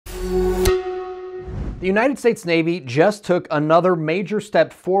The United States Navy just took another major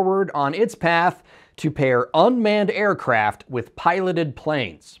step forward on its path to pair unmanned aircraft with piloted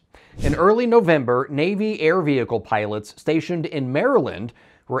planes. In early November, Navy air vehicle pilots stationed in Maryland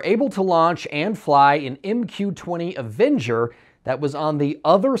were able to launch and fly an MQ-20 Avenger that was on the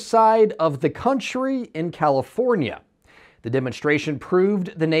other side of the country in California. The demonstration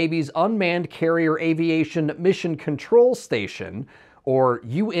proved the Navy's Unmanned Carrier Aviation Mission Control Station, or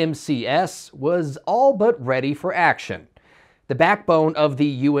UMCS, was all but ready for action. The backbone of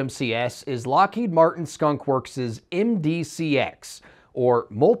the UMCS is Lockheed Martin Skunk Works' MDCX, or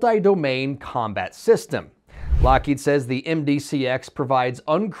Multi-Domain Combat System. Lockheed says the MDCX provides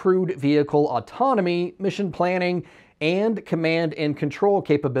uncrewed vehicle autonomy, mission planning, and command and control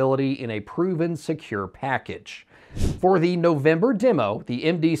capability in a proven secure package. For the November demo, the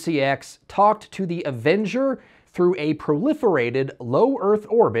MDCX talked to the Avenger through a proliferated low Earth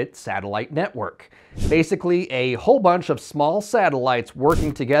orbit satellite network. Basically, a whole bunch of small satellites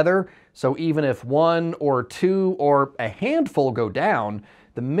working together, so even if one or two or a handful go down,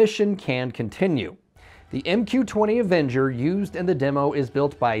 the mission can continue. The MQ-20 Avenger used in the demo is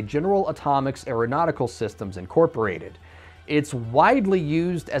built by General Atomics Aeronautical Systems Incorporated. It's widely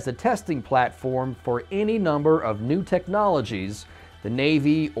used as a testing platform for any number of new technologies the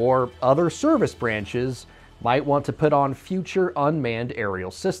Navy or other service branches might want to put on future unmanned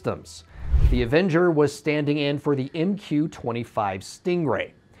aerial systems. The Avenger was standing in for the MQ-25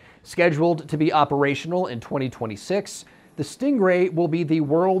 Stingray. Scheduled to be operational in 2026, the Stingray will be the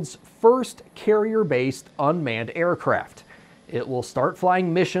world's first carrier-based unmanned aircraft. It will start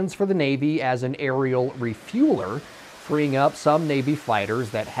flying missions for the Navy as an aerial refueler, freeing up some Navy fighters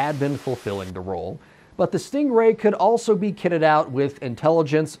that had been fulfilling the role. But the Stingray could also be kitted out with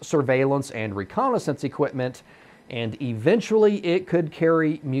intelligence, surveillance, and reconnaissance equipment, and eventually it could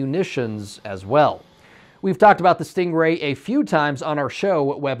carry munitions as well. We've talked about the Stingray a few times on our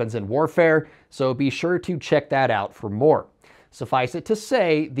show, Weapons and Warfare, so be sure to check that out for more. Suffice it to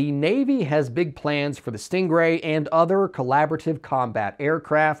say, the Navy has big plans for the Stingray and other collaborative combat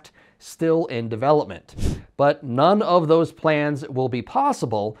aircraft still in development. But none of those plans will be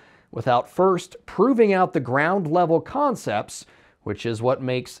possible without first proving out the ground-level concepts, which is what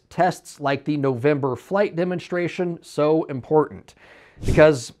makes tests like the November flight demonstration so important.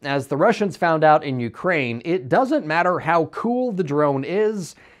 Because, as the Russians found out in Ukraine, it doesn't matter how cool the drone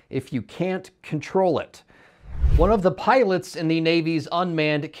is if you can't control it. One of the pilots in the Navy's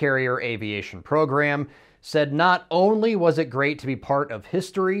Unmanned Carrier Aviation program said not only was it great to be part of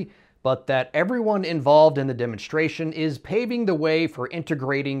history, but that everyone involved in the demonstration is paving the way for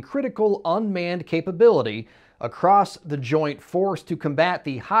integrating critical unmanned capability across the joint force to combat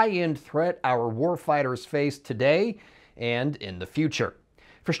the high-end threat our warfighters face today and in the future.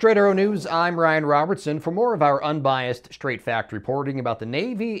 For Straight Arrow News, I'm Ryan Robertson. For more of our unbiased, straight fact reporting about the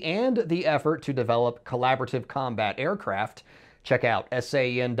Navy and the effort to develop collaborative combat aircraft, check out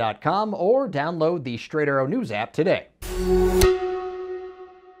SAN.com or download the Straight Arrow News app today.